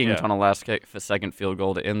 Vikings yeah. on a last-second field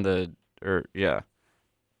goal to end the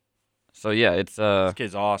So yeah, it's This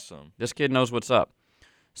kid's awesome. this kid knows what's up.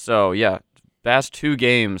 So yeah, past 2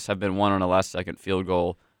 games have been won on a last-second field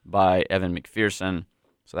goal by Evan McPherson.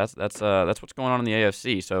 So that's what's going on in the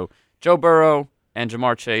AFC. So Joe Burrow and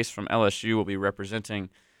Jamar Chase from LSU will be representing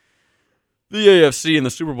the AFC in the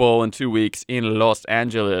Super Bowl in 2 weeks in Los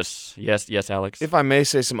Angeles. Yes, Alex. If I may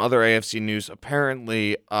say some other AFC news,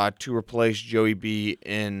 apparently to replace Joey B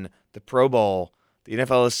in the Pro Bowl, the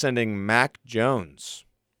NFL is sending Mac Jones.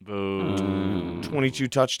 Boo. 22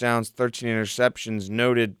 touchdowns, 13 interceptions.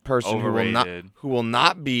 Noted person Overrated. who will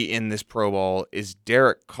not be in this Pro Bowl is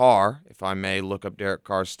Derek Carr. If I may look up Derek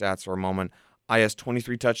Carr's stats for a moment. I has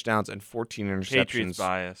 23 touchdowns and 14 interceptions. Patriots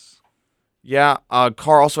bias. Yeah,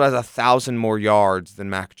 Carr also has 1,000 more yards than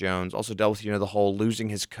Mac Jones. Also dealt with the whole losing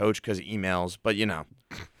his coach because of emails. But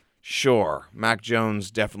sure, Mac Jones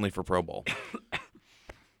definitely for Pro Bowl.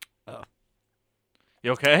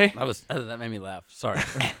 You okay? That made me laugh. Sorry.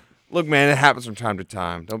 Look, man, it happens from time to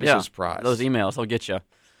time. Don't be so surprised. Those emails, they'll get you.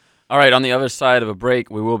 All right, on the other side of a break,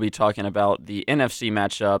 we will be talking about the NFC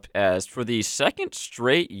matchup as for the second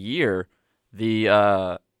straight year,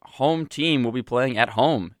 the home team will be playing at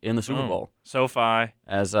home in the Super Bowl. SoFi.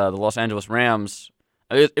 As the Los Angeles Rams,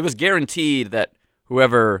 it was guaranteed that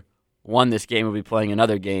whoever won this game will be playing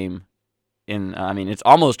another game in, it's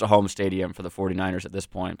almost a home stadium for the 49ers at this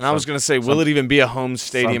point. And I was going to say, will it even be a home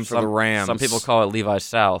stadium for the Rams? Some people call it Levi's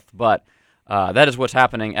South, but that is what's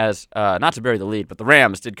happening as, not to bury the lead, but the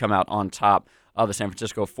Rams did come out on top of the San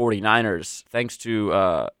Francisco 49ers thanks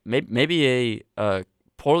to maybe a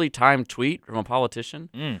poorly timed tweet from a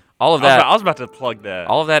politician. All of that. I was about to plug that.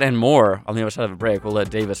 All of that and more on the other side of a break. We'll let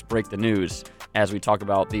Davis break the news as we talk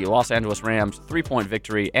about the Los Angeles Rams 3-point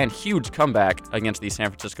victory and huge comeback against the San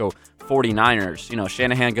Francisco 49ers.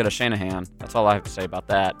 Shanahan go to Shanahan. That's all I have to say about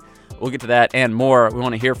that. We'll get to that and more. We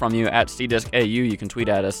want to hear from you at CDiscAU. You can tweet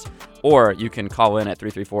at us, or you can call in at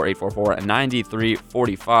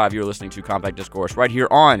 334-844-9345. You're listening to Compact Discourse right here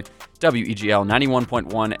on WEGL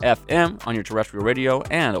 91.1 FM on your terrestrial radio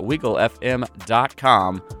and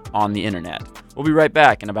WeagleFM.com on the internet. We'll be right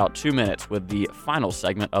back in about 2 minutes with the final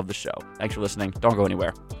segment of the show. Thanks for listening. Don't go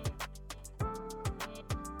anywhere.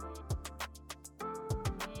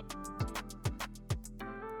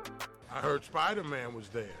 I heard Spider-Man was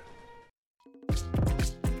there.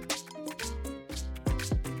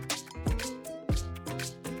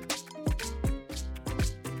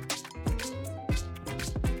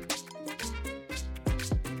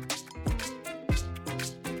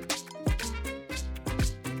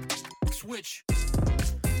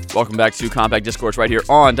 Welcome back to Compact Discourse right here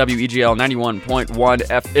on WEGL 91.1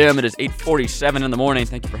 FM. It is 8:47 in the morning.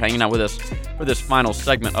 Thank you for hanging out with us for this final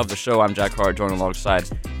segment of the show. I'm Jack Hart, joined alongside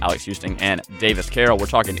Alex Houston and Davis Carroll. We're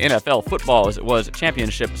talking NFL football as it was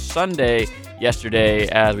Championship Sunday yesterday.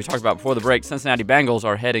 As we talked about before the break, Cincinnati Bengals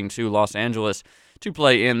are heading to Los Angeles to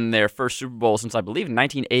play in their first Super Bowl since, I believe,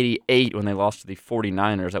 1988 when they lost to the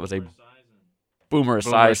 49ers. That was a Boomer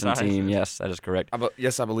Esiason team. Yes, that is correct.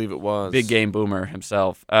 Yes, I believe it was. Big game Boomer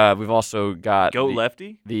himself. We've also got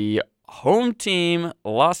Lefty? The home team,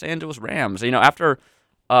 Los Angeles Rams. After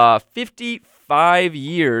 55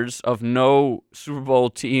 years of no Super Bowl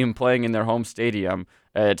team playing in their home stadium,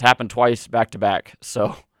 it's happened twice back to back.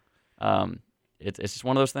 So it's just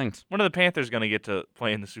one of those things. When are the Panthers going to get to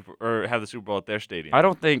play in have the Super Bowl at their stadium? I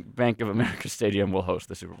don't think Bank of America Stadium will host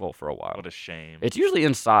the Super Bowl for a while. What a shame. It's usually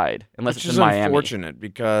inside, unless Which it's is in Miami. unfortunate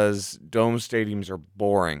because dome stadiums are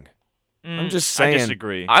boring. I'm just saying. I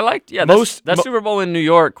disagree. I liked, that Super Bowl in New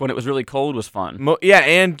York when it was really cold was fun.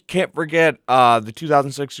 And can't forget the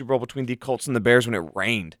 2006 Super Bowl between the Colts and the Bears when it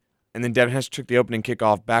rained. And then Devin Hester took the opening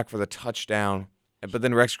kickoff back for the touchdown. But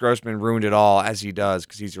then Rex Grossman ruined it all, as he does,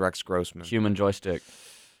 because he's Rex Grossman. Human joystick.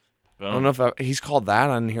 I don't know if he's called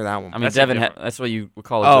that. I didn't hear that one. I mean, that's what you would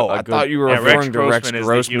call it. I thought you were referring to Rex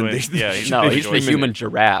Grossman. He's the human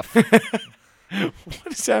giraffe. What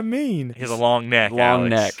does that mean? He has a long neck,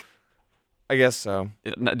 Long Alex. neck. I guess so.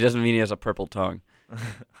 It doesn't mean he has a purple tongue.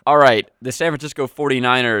 All right, the San Francisco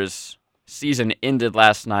 49ers season ended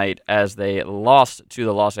last night as they lost to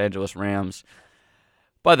the Los Angeles Rams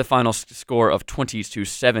by the final score of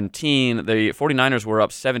 20-17. The 49ers were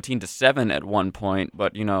up 17-7 at one point,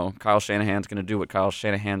 but, Kyle Shanahan's going to do what Kyle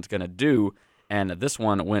Shanahan's going to do, and this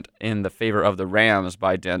one went in the favor of the Rams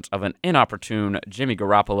by dint of an inopportune Jimmy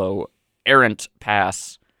Garoppolo errant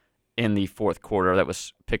pass in the fourth quarter that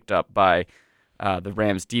was picked up by the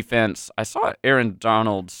Rams defense. I saw Aaron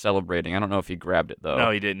Donald celebrating. I don't know if he grabbed it, though. No,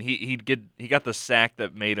 he didn't. He got the sack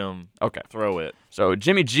that made him throw it. So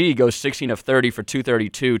Jimmy G goes 16 of 30 for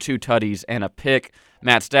 232, 2 tutties, and a pick.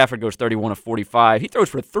 Matt Stafford goes 31 of 45. He throws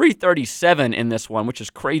for 337 in this one, which is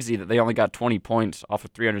crazy that they only got 20 points off of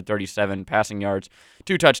 337 passing yards,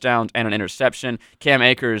 2 touchdowns, and an interception. Cam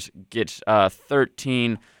Akers gets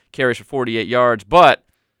 13 carries for 48 yards, but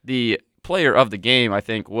the player of the game, I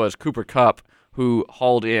think, was Cooper Kupp, who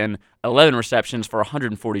hauled in 11 receptions for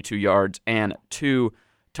 142 yards and 2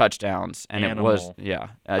 touchdowns. And Animal. It was,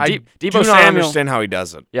 I Deebo do not Samuel, understand how he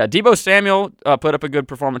does it. Yeah, Deebo Samuel put up a good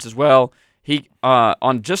performance as well. He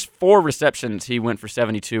on just 4 receptions, he went for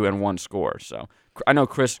 72 and 1 score. So I know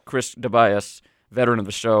Chris DeBias, veteran of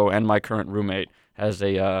the show and my current roommate, has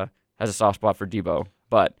a soft spot for Deebo.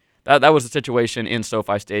 But that was the situation in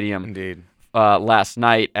SoFi Stadium. Indeed. Last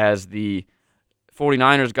night as the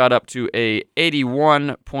 49ers got up to a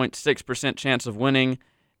 81.6% chance of winning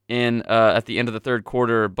at the end of the third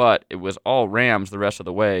quarter, but it was all Rams the rest of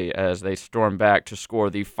the way as they stormed back to score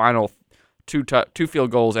the final 2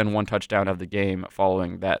 field goals and 1 touchdown of the game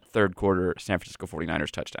following that third quarter San Francisco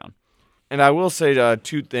 49ers touchdown. And I will say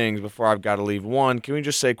 2 things before I've got to leave. 1, can we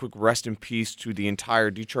just say a quick rest in peace to the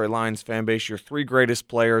entire Detroit Lions fan base? Your 3 greatest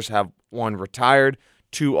players have 1 retired,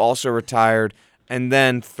 2 also retired, and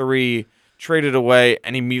then 3 traded away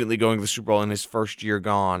and immediately going to the Super Bowl in his first year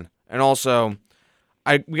gone. And also,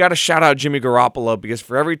 we got to shout out Jimmy Garoppolo because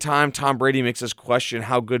for every time Tom Brady makes us question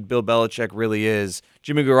how good Bill Belichick really is,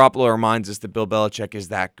 Jimmy Garoppolo reminds us that Bill Belichick is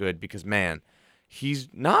that good because, man, he's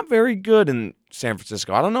not very good in San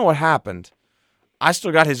Francisco. I don't know what happened. I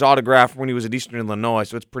still got his autograph when he was at Eastern Illinois,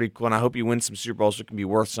 so it's pretty cool, and I hope he wins some Super Bowls so it can be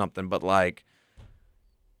worth something. But,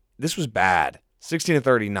 this was bad.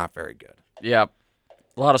 16-30, not very good. Yeah.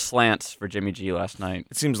 A lot of slants for Jimmy G last night.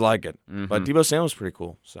 It seems like it. Mm-hmm. But Deebo Samuel was pretty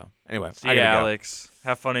cool. So, anyway. See you, Alex.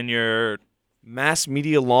 Have fun in your... Mass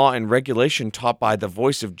media law and regulation taught by the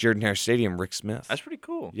voice of Jordan-Hare Stadium, Rick Smith. That's pretty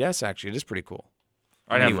cool. Yes, actually. It is pretty cool.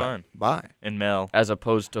 All right, have fun. Bye. And Mel. As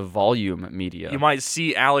opposed to volume media. You might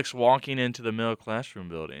see Alex walking into the Mel classroom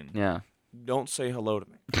building. Yeah. Don't say hello to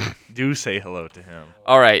me. Do say hello to him.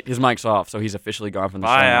 All right, his mic's off, so he's officially gone from the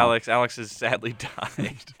show. Bye, now. Alex. Alex has sadly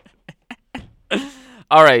died.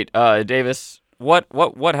 All right, Davis,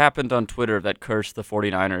 what happened on Twitter that cursed the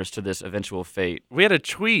 49ers to this eventual fate? We had a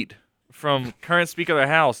tweet from current Speaker of the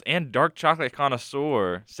House and Dark Chocolate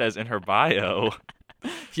Connoisseur says in her bio.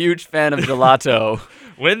 Huge fan of gelato.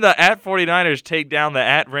 When the @49ers take down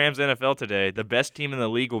the @Rams NFL today, the best team in the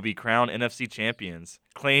league will be crowned NFC champions.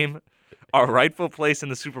 Claim our rightful place in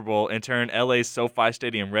the Super Bowl and turn LA's SoFi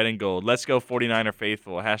Stadium red and gold. Let's go 49er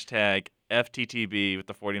faithful. Hashtag FTTB with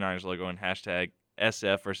the 49ers logo and hashtag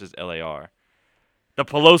SF versus LAR. The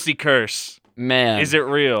Pelosi curse. Man. Is it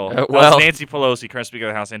real? Well, That's Nancy Pelosi, current Speaker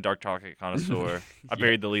of the House and Dark Chocolate Connoisseur. I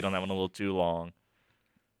buried the lead on that one a little too long.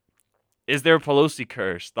 Is there a Pelosi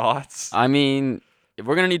curse? Thoughts? I mean, if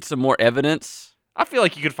we're going to need some more evidence. I feel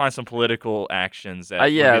like you could find some political actions that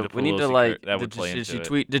we need to that would play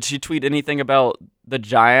into it. Did she tweet anything about the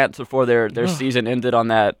Giants before their season ended on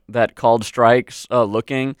that called strikes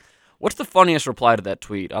looking? What's the funniest reply to that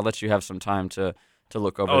tweet? I'll let you have some time to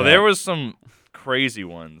look over that. There was some crazy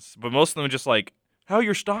ones, but most of them are just like, how are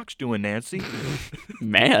your stocks doing, Nancy?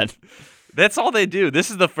 Man. That's all they do. This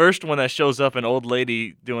is the first one that shows up an old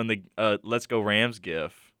lady doing the Let's Go Rams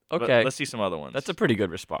gif. Okay. But let's see some other ones. That's a pretty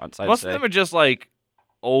good response, I'd Most say. of them are just like,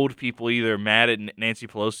 old people either mad at Nancy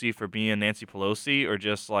Pelosi for being Nancy Pelosi or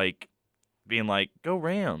just like being like, go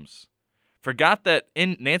Rams. Forgot that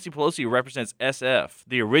Nancy Pelosi represents SF,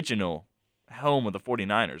 the original home of the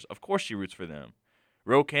 49ers. Of course she roots for them.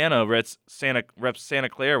 Ro Khanna reps Santa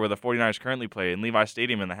Clara, where the 49ers currently play, and Levi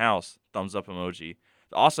Stadium in the house. Thumbs up emoji.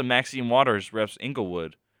 The awesome Maxine Waters reps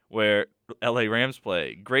Inglewood, where LA Rams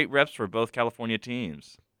play. Great reps for both California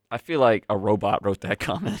teams. I feel like a robot wrote that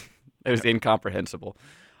comment. It was incomprehensible.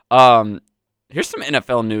 Here's some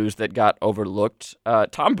NFL news that got overlooked.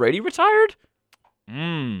 Tom Brady retired?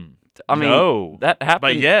 I mean, no. That happened.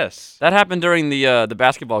 But yes. That happened during the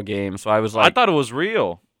basketball game, so I was like, I thought it was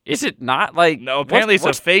real. Is it not? Like, No, apparently it's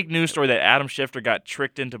a fake news story that Adam Schefter got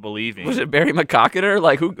tricked into believing. Was it Barry McCockiner?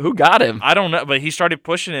 Like, who got him? I don't know, but he started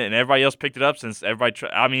pushing it, and everybody else picked it up since everybody.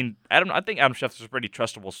 I think Adam Schefter's a pretty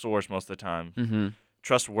trustable source most of the time. Mm-hmm.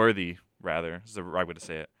 Trustworthy, rather, is the right way to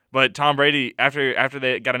say it. But Tom Brady, after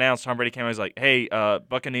they got announced, Tom Brady came out and was like, "Hey,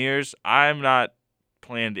 Buccaneers, I'm not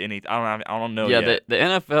planned anything. I don't know yet." Yeah, the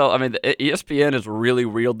NFL. I mean, the ESPN has really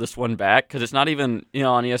reeled this one back because it's not even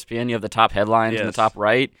on ESPN. You have the top headlines in the top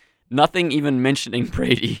right. Nothing even mentioning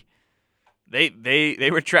Brady. They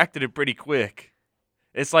retracted it pretty quick.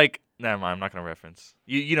 It's like, never mind. I'm not gonna reference.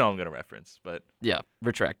 You know I'm gonna reference, but yeah,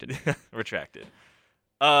 retracted. Retracted.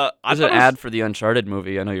 There's an ad for the Uncharted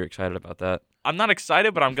movie. I know you're excited about that. I'm not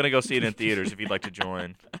excited, but I'm gonna go see it in theaters if you'd like to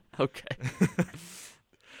join. Okay.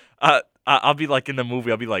 I'll be like in the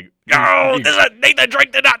movie. I'll be like, "Oh, Nathan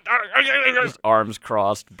Drake did not." Just arms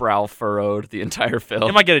crossed, brow furrowed, the entire film.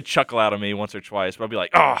 He might get a chuckle out of me once or twice, but I'll be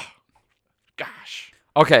like, "Oh, gosh."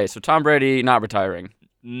 Okay, so Tom Brady not retiring.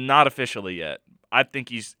 Not officially yet. I think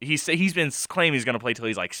he's been claiming he's gonna play till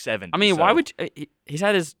he's like 70. I mean, why would he's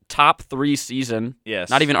had his top 3 season?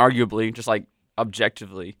 Yes. Not even arguably, just like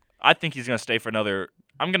objectively. I think he's gonna stay for another.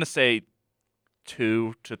 I'm gonna say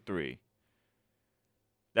 2 to 3.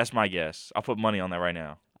 That's my guess. I'll put money on that right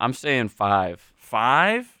now. I'm saying 5.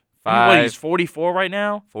 5? 5. What, he's 44 right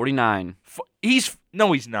now? 49. He's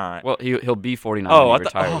not. Well, he'll be 49 Oh, when I he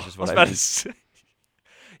retires. thought. Is I was what about I mean. to say.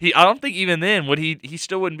 I don't think even then would he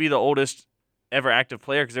still wouldn't be the oldest ever active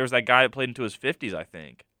player because there was that guy that played into his 50s. I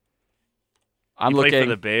think. I'm He looking played for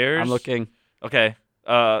the Bears. I'm looking. Okay.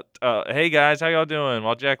 Hey guys, how y'all doing?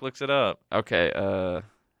 While Jack looks it up. Okay.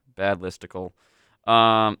 Bad listicle.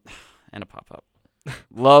 And a pop up.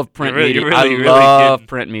 Love print media. I love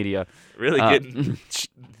print media. Really getting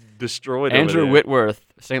destroyed. Andrew over there. Whitworth,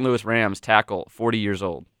 St. Louis Rams tackle, 40 years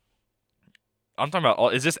old. I'm talking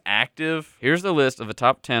about. Is this active? Here's the list of the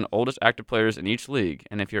top 10 oldest active players in each league,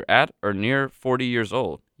 and if you're at or near 40 years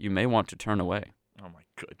old, you may want to turn away. Oh my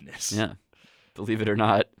goodness. Yeah, believe it or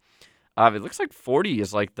not. It looks like 40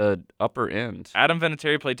 is like the upper end. Adam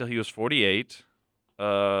Vinatieri played till he was 48.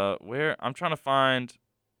 Where I'm trying to find.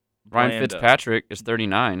 Ryan Blanda. Fitzpatrick is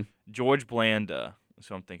 39. George Blanda.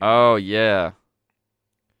 That's what I'm thinking. Oh, yeah.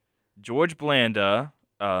 George Blanda.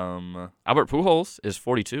 Albert Pujols is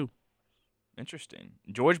 42. Interesting.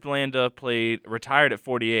 George Blanda retired at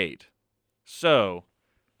 48. So,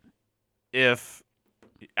 if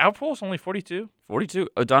Albert Pujols only 42, 42.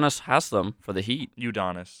 Adonis Haslam for the Heat.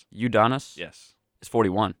 Udonis. Yes. Is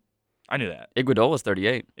 41. I knew that. Iguodala is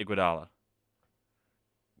 38. Iguodala.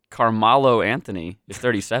 Carmelo Anthony is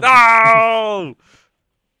 37. No!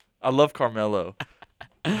 I love Carmelo.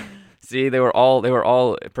 See, they were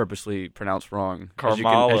all purposely pronounced wrong.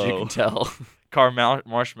 Carmelo. As you can tell.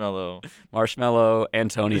 Marshmallow. Marshmallow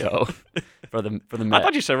Antonio for the I Mets.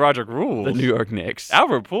 thought you said Roderick Rules. The New York Knicks.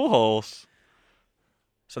 Albert Pujols.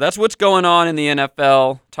 So that's what's going on in the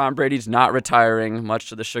NFL. Tom Brady's not retiring, much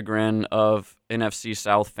to the chagrin of NFC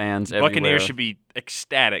South fans everywhere. Buccaneers should be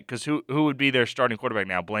ecstatic because who would be their starting quarterback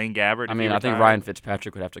now? Blaine Gabbert? I mean, I think Ryan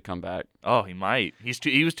Fitzpatrick would have to come back. Oh, he might.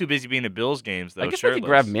 He was too busy being at Bills games though. I guess shirtless. they could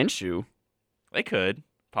grab Minshew. They could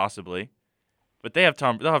possibly, but they'll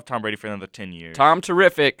have Tom Brady for another 10 years. Tom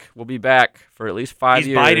Terrific will be back for at least 5 years.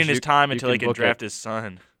 He's biding his time You until he can book draft it. his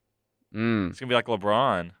son. Mm. It's gonna be like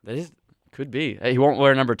LeBron. Could be. Hey, he won't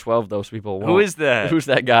wear number 12 though, so people won't. Who is that? Who's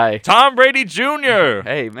that guy? Tom Brady Jr.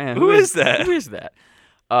 Hey man, Who is that? Who is that?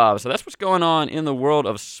 So that's what's going on in the world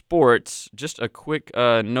of sports. Just a quick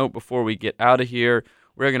note before we get out of here.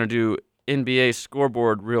 We're gonna do NBA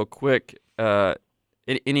scoreboard real quick.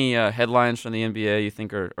 Any headlines from the NBA you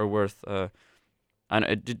think are worth?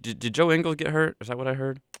 Did Joe Ingles get hurt? Is that what I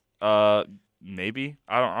heard? Maybe.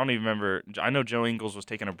 I don't even remember. I know Joe Ingles was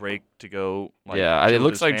taking a break to go. Yeah, chill it with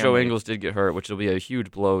looks his like Joe family. Ingles did get hurt, which will be a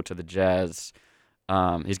huge blow to the Jazz.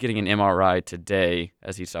 He's getting an MRI today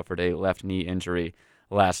as he suffered a left knee injury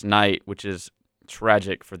last night, which is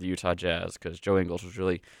tragic for the Utah Jazz because Joe Ingles was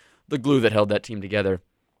really the glue that held that team together.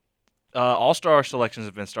 All-Star selections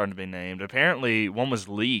have been starting to be named. Apparently, one was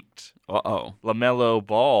leaked. Uh-oh. LaMelo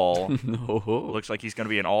Ball No. looks like he's going to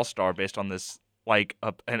be an All-Star based on this, like,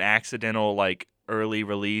 an accidental, like, early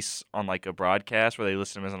release on, like, a broadcast where they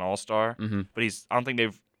list him as an All-Star. Mm-hmm. But I don't think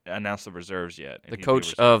they've announced the reserves yet. The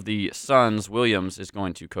coach of the Suns, Williams, is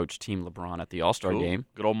going to coach Team LeBron at the All-Star Cool. game.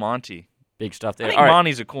 Good old Monty. Big stuff there. I think All right.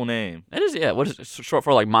 Monty's a cool name. It is, yeah. What is it short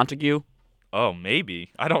for, like Montague? Oh,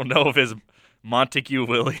 maybe. I don't know if it's Montague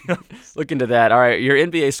Williams. Look into that. All right, your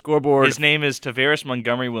NBA scoreboard. His name is Tavares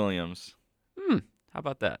Montgomery Williams. How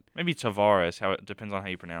about that? Maybe Tavares. How it depends on how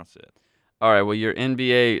you pronounce it. All right, well, your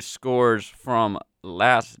NBA scores from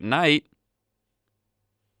last night,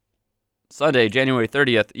 Sunday, January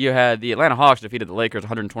 30th, you had the Atlanta Hawks defeated the Lakers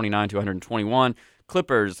 129-121.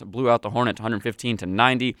 Clippers blew out the Hornets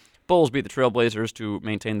 115-90. Bulls beat the Trailblazers to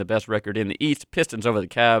maintain the best record in the East. Pistons over the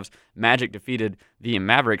Cavs. Magic defeated the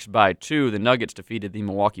Mavericks by 2. The Nuggets defeated the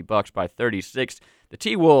Milwaukee Bucks by 36. The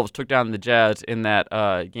T-Wolves took down the Jazz in that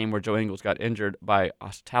game where Joe Ingles got injured by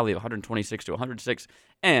a tally of 126-106.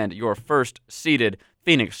 And your first-seeded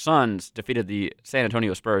Phoenix Suns defeated the San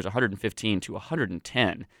Antonio Spurs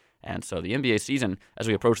 115-110. And so the NBA season, as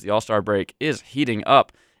we approach the All-Star break, is heating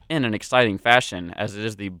up in an exciting fashion, as it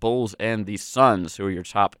is the Bulls and the Suns who are your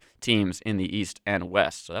top teams in the East and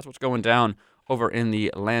West. So that's what's going down over in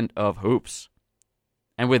the land of hoops.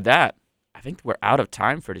 And with that, I think we're out of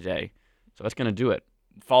time for today. So that's going to do it.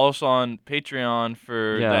 Follow us on Patreon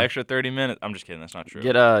for the extra 30 minutes. I'm just kidding. That's not true.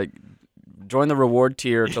 Join the reward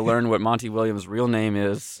tier to learn what Monty Williams' real name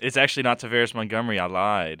is. It's actually not Tavares Montgomery. I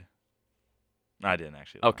lied. I didn't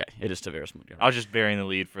actually lie. Okay, it is Tavares Montgomery. I was just burying the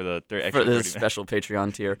lead for the extra for 30 this minutes. special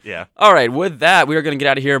Patreon tier. Yeah. All right, with that, we are going to get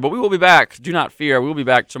out of here, but we will be back. Do not fear. We will be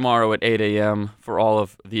back tomorrow at 8 a.m. for all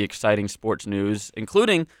of the exciting sports news,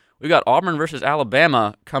 including we got Auburn versus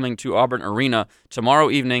Alabama coming to Auburn Arena tomorrow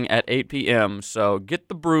evening at 8 p.m. So get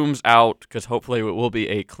the brooms out, because hopefully it will be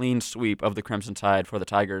a clean sweep of the Crimson Tide for the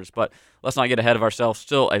Tigers. But let's not get ahead of ourselves.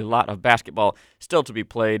 Still a lot of basketball still to be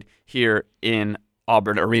played here in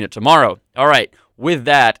Auburn Arena tomorrow. All right, with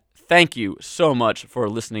that, thank you so much for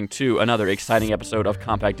listening to another exciting episode of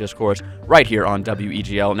Compact Discourse right here on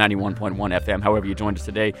WEGL 91.1 FM, however you joined us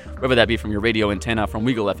today, whether that be from your radio antenna, from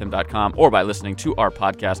WeagleFM.com, or by listening to our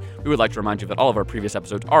podcast. We would like to remind you that all of our previous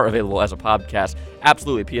episodes are available as a podcast,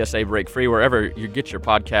 absolutely PSA break-free, wherever you get your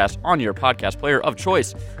podcast on your podcast player of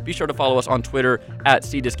choice. Be sure to follow us on Twitter at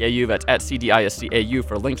CDiscAU, that's at CDISCAU,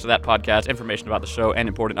 for links to that podcast, information about the show, and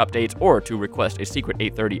important updates, or to request a secret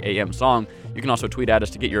 8:30 a.m. song. You can also tweet at us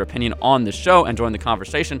to get your opinion on the show and join the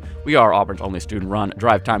conversation. We are Auburn's only student-run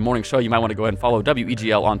drive time morning show. You might want to go ahead and follow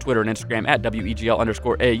WEGL on Twitter and Instagram at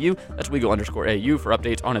WEGL_AU. That's Weagle_AU for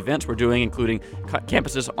updates on events we're doing, including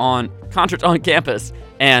concerts on campus,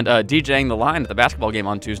 and DJing the line at the basketball game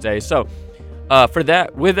on Tuesday. So for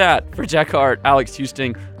Jack Hart, Alex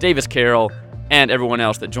Houston, Davis Carroll, and everyone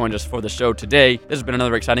else that joined us for the show today, this has been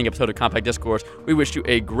another exciting episode of Compact Discourse. We wish you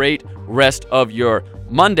a great rest of your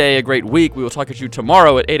Monday, a great week. We will talk to you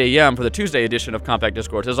tomorrow at 8 a.m. for the Tuesday edition of Compact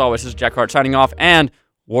Discourse. As always, this is Jack Hart signing off, and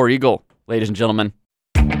War Eagle, ladies and gentlemen.